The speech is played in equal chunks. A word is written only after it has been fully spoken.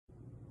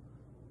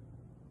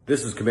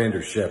This is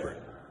Commander Shepard.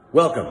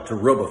 Welcome to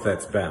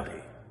Robafetts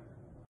Bounty.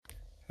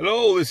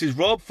 Hello, this is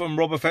Rob from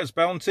Robafetts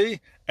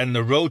Bounty, and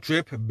the road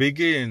trip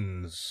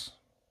begins.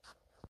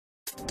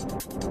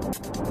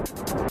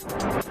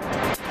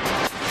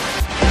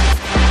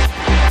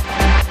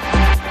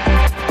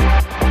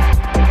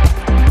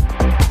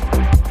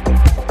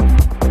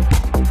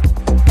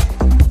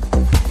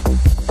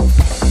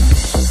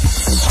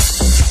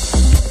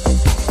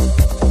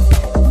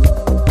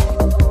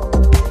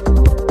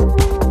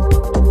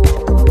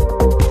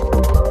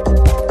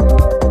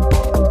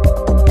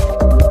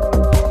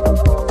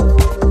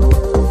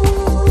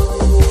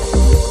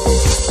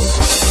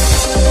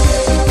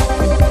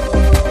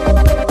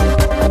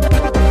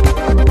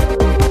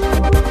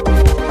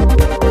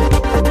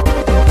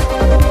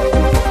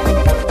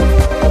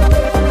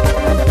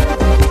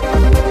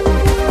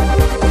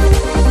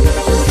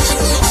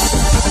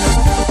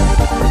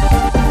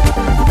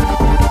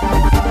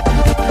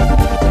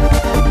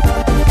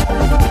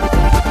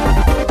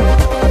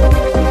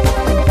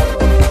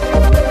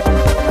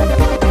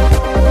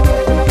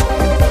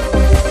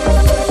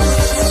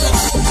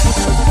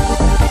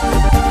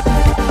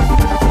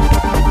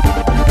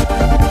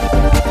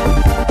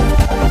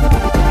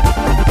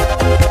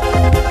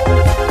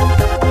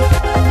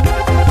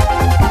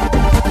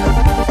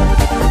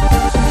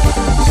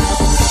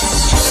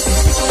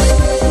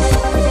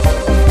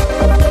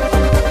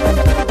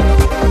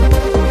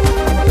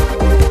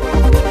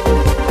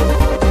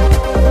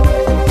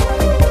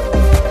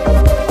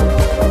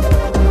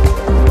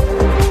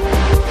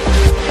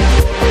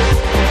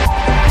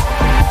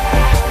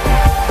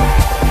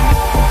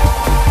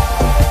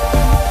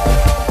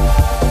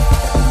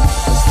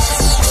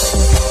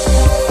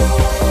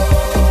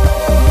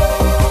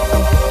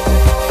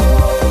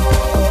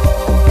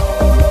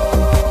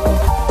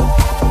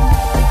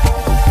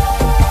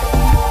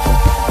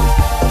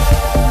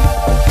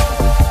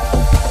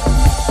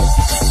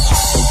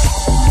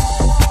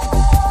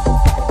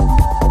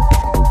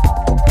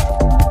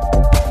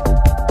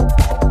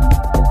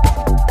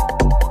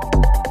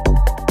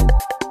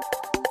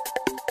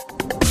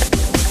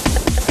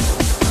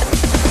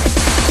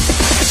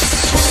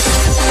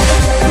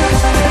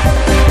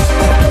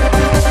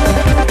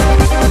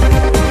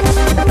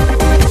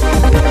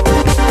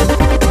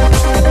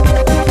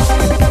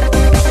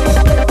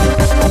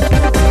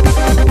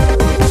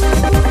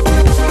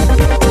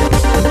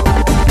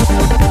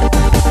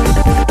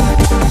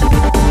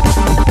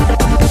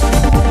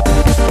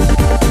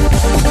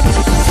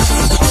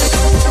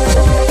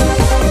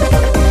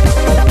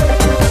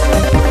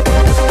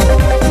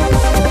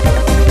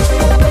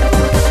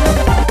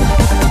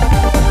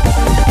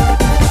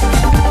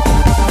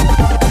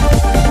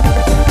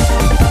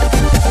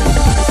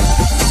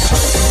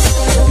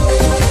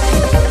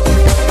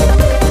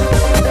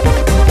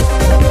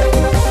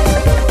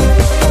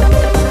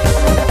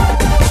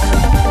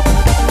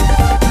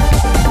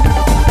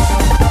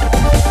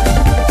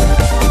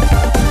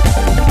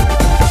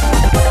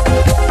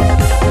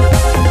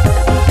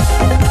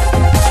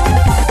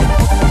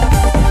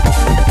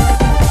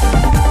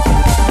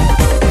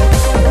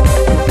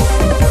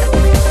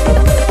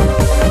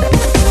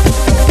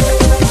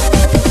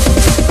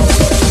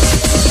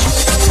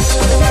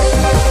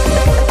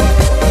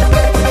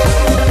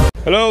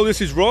 Hello, this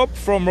is Rob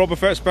from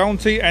Robafetts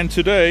Bounty, and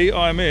today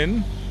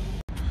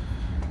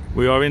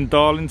we are in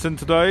Darlington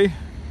today.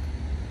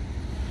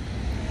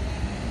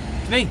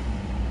 It's me,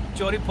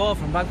 Geordie Paul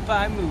from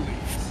Magpie Movies.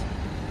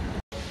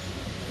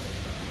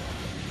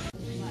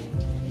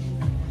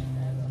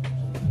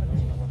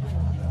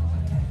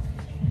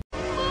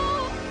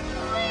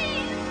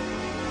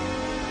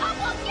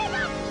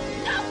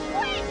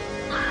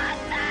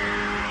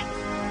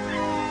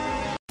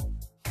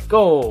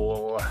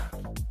 Go!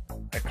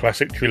 A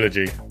classic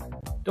trilogy.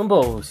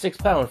 Dumbo,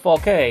 £6,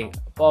 4K,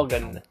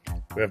 bargain.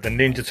 We have the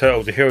Ninja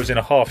Turtles, the Heroes in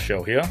a Half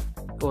Shell here.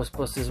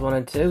 Ghostbusters 1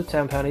 and 2,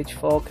 £10 each,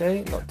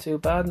 4K, not too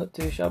bad, not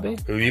too shabby.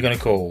 Who are you going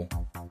to call?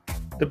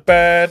 The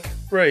Bad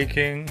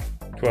Breaking,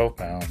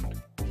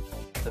 £12.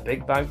 The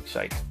Big Bang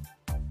Shite.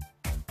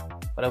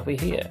 What have we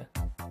here?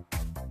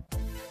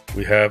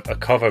 We have a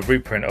cover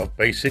reprint of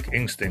Basic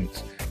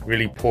Instinct,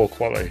 really poor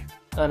quality.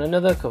 And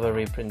another cover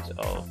reprint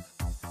of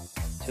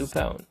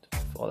 £2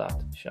 for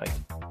that shite.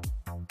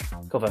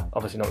 Cover,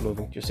 obviously not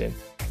moving, just in.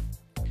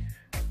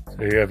 So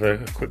you have a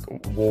quick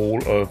wall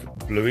of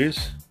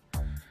blueies.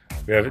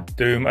 We have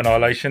Doom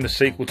Annihilation, the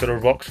sequel to the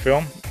Rocks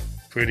film.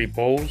 Pretty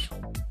balls.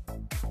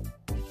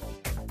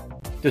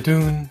 The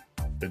Dune.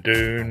 The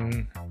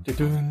Dune. The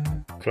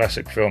Dune.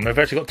 Classic film. They've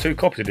actually got 2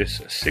 copies of this,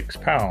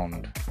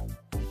 £6.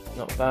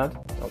 Not bad,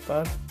 not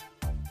bad.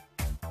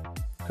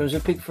 Cruiser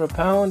Peak for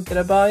 £1, did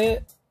I buy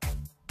it?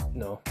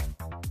 No.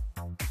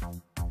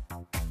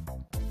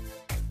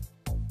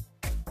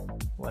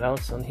 What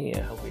else on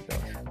here have we got?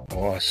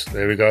 Oh,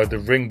 there we go, the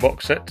Ring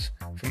box set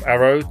from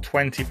Arrow,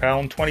 £20,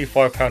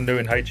 £25 new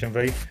in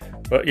HMV.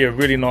 But yeah,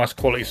 really nice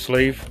quality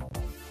sleeve.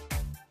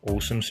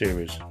 Awesome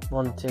series.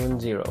 1, 2 and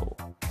 0.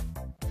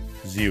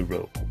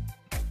 0.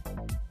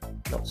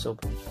 Not sub.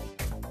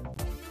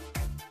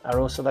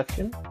 Arrow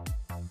selection.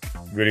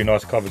 Really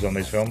nice covers on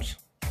these films.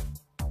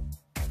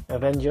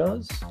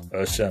 Avengers.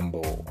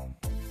 Assemble.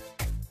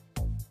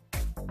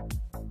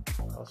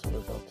 What else have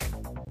we got?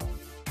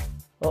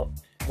 Oh,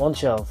 1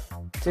 shelf,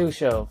 2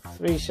 shelf,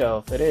 3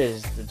 shelf. It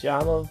is the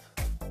Jam of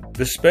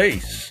The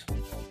Space.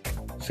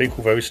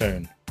 Sequel very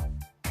soon.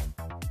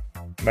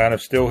 Man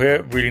of Steel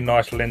here. Really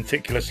nice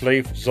lenticular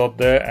sleeve. Zod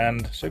there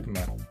and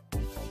Superman.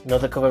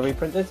 Another cover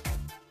reprinted.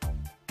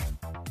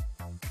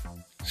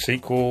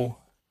 Sequel.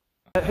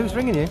 Who's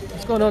ringing you?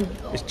 What's going on?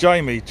 It's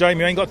Jamie.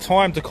 Jamie, I ain't got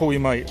time to call you,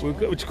 mate. We're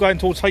just going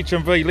towards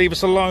HMV. Leave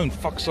us alone.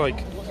 Fuck's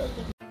sake.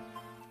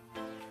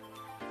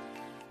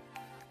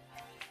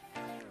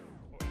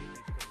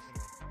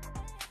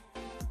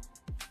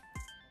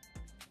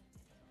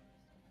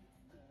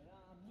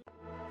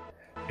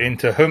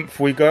 Into Humph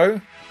we go.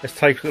 Let's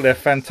take a look at their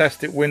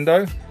fantastic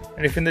window.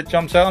 Anything that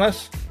jumps out on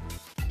us?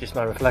 Just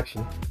my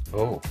reflection.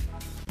 Oh.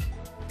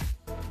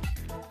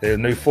 There are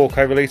new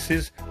 4K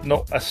releases.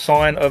 Not a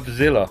sign of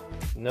Zilla.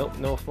 Nope,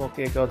 no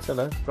 4K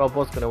Godzilla. Rob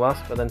was going to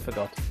ask, but then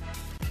forgot.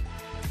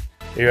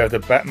 Here you have the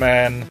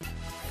Batman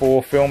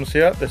 4 films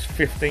here. There's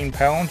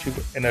 £15 You've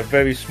got in a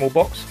very small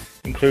box,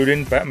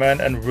 including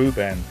Batman and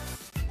Ruban.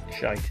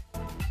 Shite.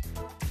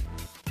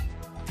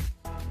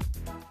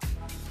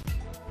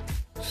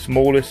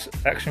 Smallest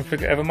action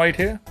figure ever made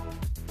here.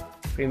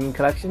 Premium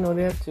collection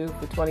only up to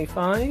for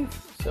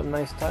 25. Some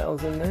nice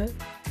titles in there.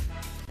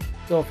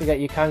 Don't forget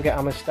you can get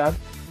Amistad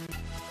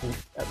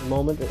at the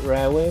moment at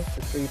Rarewave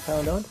for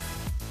 £3 odd.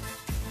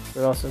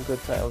 There are some good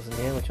titles in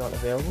here which aren't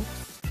available.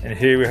 And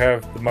here we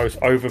have the most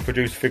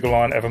overproduced figure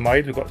line ever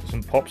made. We've got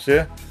some pops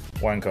here.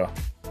 Wanker.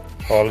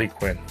 Harley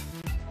Quinn.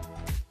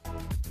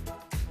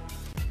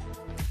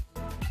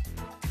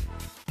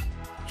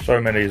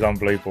 So many is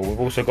unbelievable. We've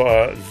also got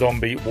a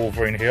zombie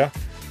Wolverine here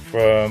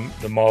from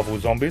the Marvel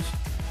Zombies.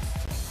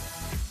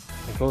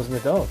 And closing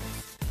the dog.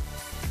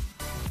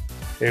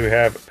 Here we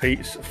have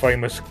Pete's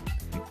famous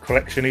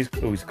collection. He's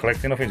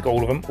collecting. I think he's got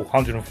all of them,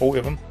 140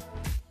 of them.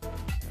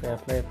 Fair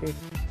play, Pete.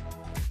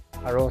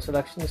 Arrow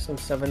selection is some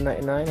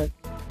 $7.99.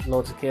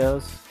 Loads of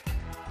chaos.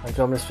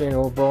 Andromeda Strain,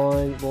 Old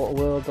Boy,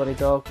 Waterworld, Donnie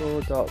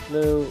Darko, Dark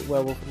Blue,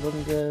 Werewolf in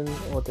London,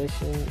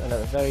 Audition, and at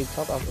the very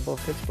top, up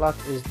above Pitch Black,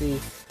 is the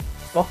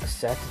box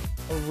set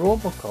of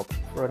Robocop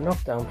for a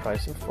knockdown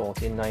price of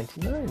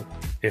 $14.99.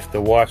 If the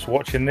wife's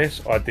watching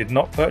this, I did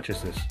not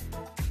purchase this.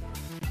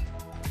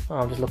 Oh,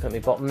 I'm just looking at my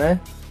bottom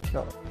there.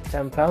 Not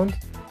 £10.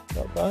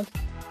 Not bad.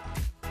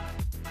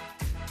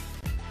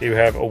 Here we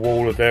have a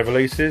wall of their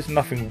releases.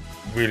 Nothing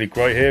really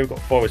great here. We've got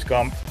Forrest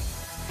Gump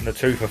and the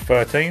 2 for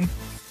 $13.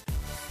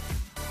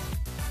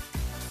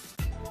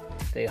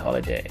 The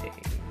Holiday.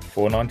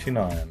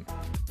 $4.99.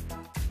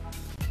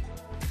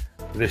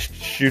 The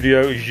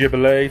Studio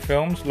Ghibli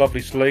films.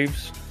 Lovely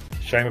sleeves.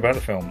 Shame about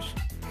the films.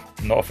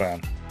 Not a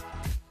fan.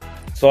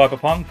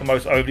 Cyberpunk, the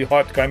most overly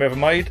hyped game ever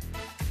made.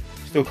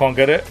 Still can't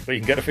get it, but you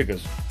can get the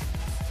figures.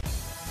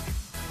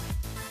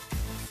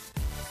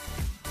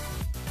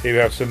 Here we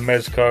have some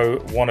Mezco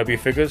wannabe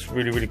figures.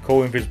 Really, really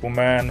cool. Invisible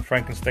Man,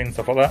 Frankenstein,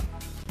 stuff like that.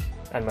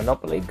 And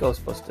Monopoly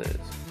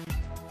Ghostbusters.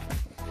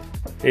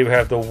 Here we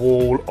have the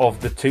wall of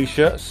the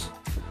t-shirts.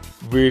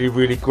 Really,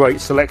 really great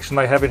selection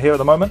they have in here at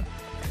the moment.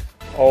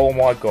 Oh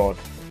my god.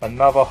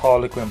 Another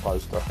Harley Quinn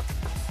poster.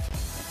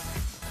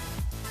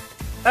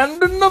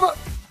 And another.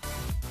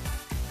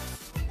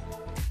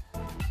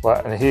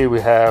 Right, and here we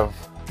have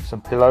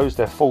some pillows.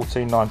 They're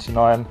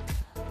 $14.99.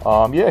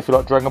 Yeah, if you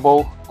like Dragon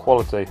Ball,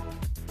 quality.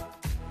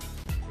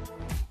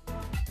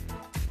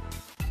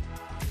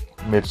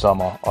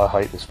 Midsummer. I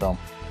hate this film.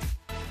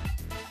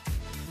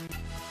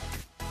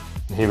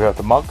 And here we have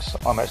the mugs.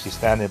 I'm actually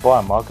standing by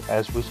a mug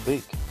as we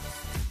speak.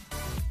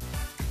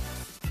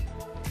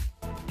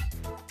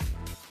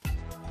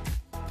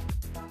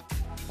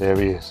 There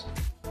he is.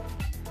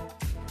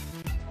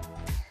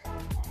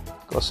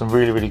 Got some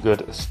really, really good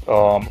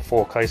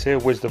 4Ks here.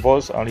 Wizard of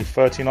Oz, only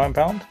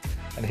 £39.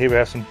 And here we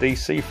have some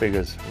DC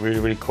figures. Really,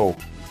 really cool.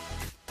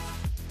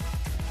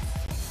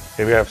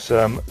 Here we have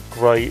some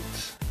great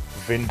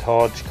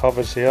vintage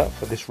covers here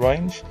for this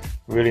range.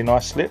 Really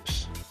nice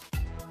slips.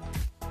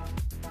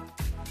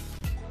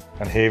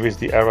 And here is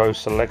the Arrow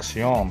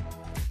Selection.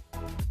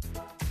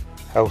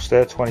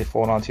 Hellstare,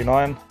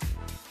 $24.99.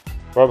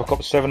 Robocop,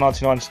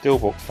 $7.99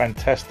 Steelbook.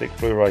 Fantastic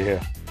Blu-ray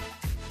here.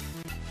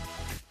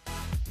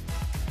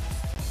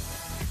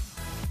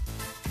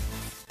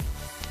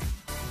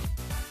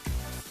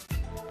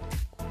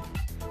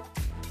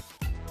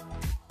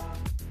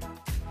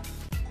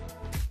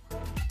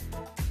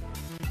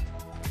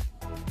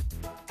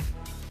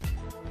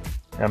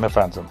 And the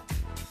Phantom.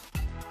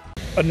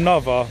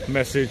 Another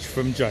message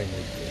from Jamie.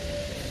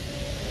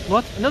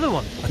 What? Another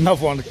one?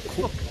 Another one.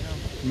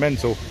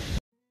 Mental.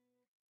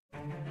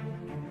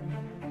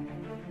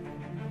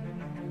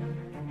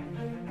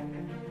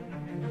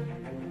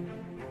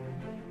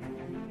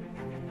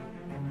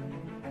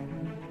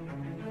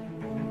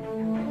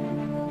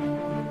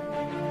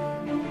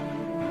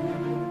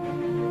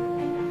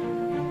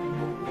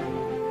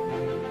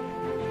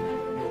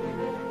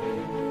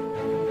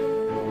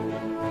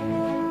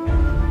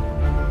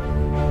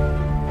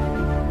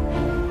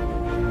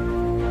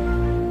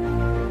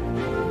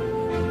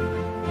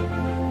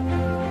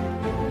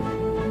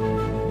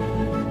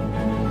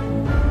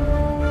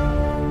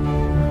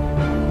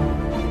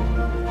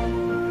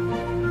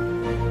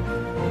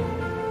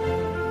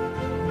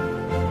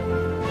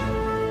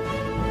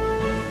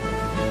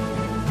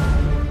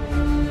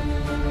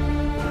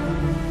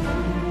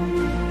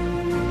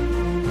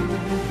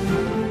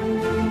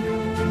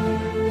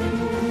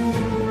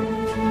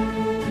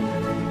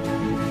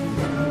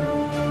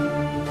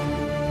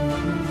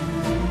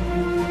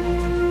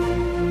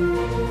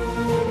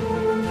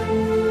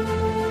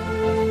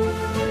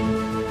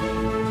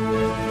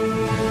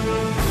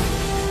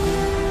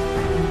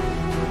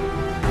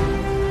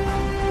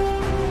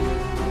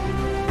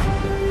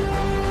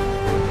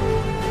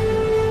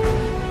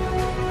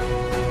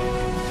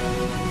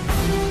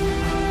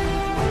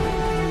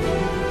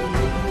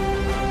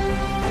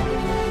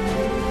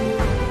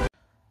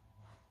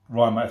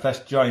 Right, mate, if that's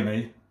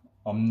Jamie,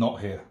 I'm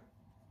not here.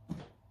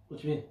 What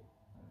do you mean?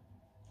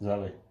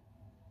 Exactly.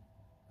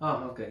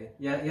 Oh, okay.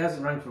 Yeah, he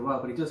hasn't rang for a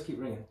while, but he does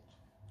keep ringing.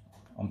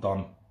 I'm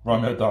done.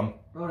 Romeo done.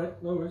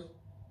 Alright, no worries.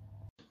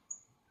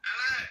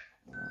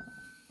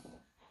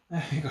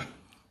 There you go. There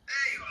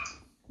you are.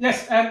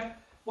 Yes,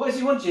 what does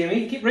he want,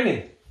 Jamie? You keep ringing.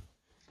 Is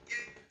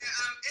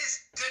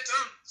the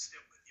Don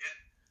still with you?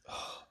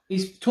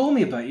 He's told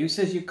me about you. He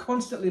says you're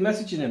constantly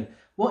messaging him.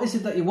 What is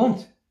it that you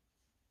want?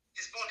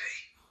 His body?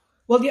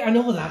 Well, yeah, I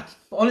know that.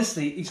 But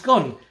honestly, he's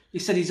gone. He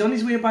said he's on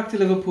his way back to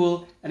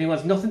Liverpool and he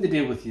wants nothing to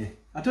do with you.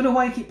 I don't know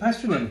why you keep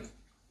pestering him.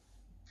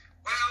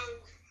 Well,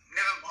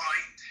 never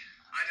mind.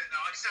 I don't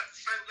know. I just have to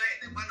phone later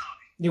then, won't I?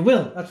 You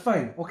will. That's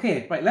fine.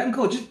 Okay, right. Let him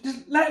go.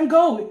 Just let him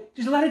go.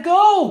 Just let it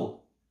go.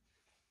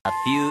 A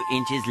few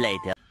inches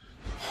later.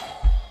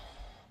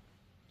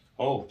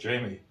 Oh,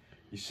 Jamie,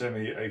 you sent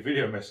me a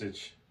video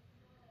message.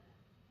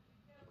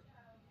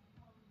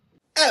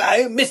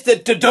 Hello, Mr.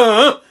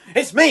 Dudun.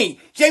 It's me,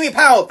 Jamie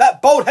Powell,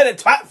 that bald-headed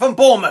twat from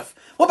Bournemouth.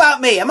 What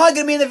about me? Am I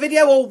going to be in the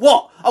video or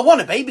what? I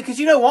want to be, because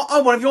you know what?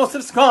 I'm one of your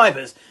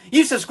subscribers.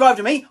 You subscribe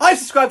to me, I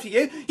subscribe to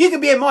you. You can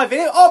be in my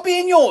video, I'll be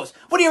in yours.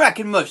 What do you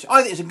reckon, Mush?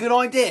 I think it's a good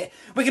idea.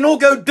 We can all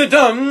go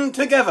Dudun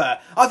together.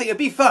 I think it'd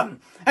be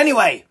fun.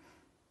 Anyway,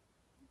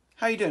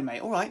 how you doing,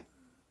 mate? All right?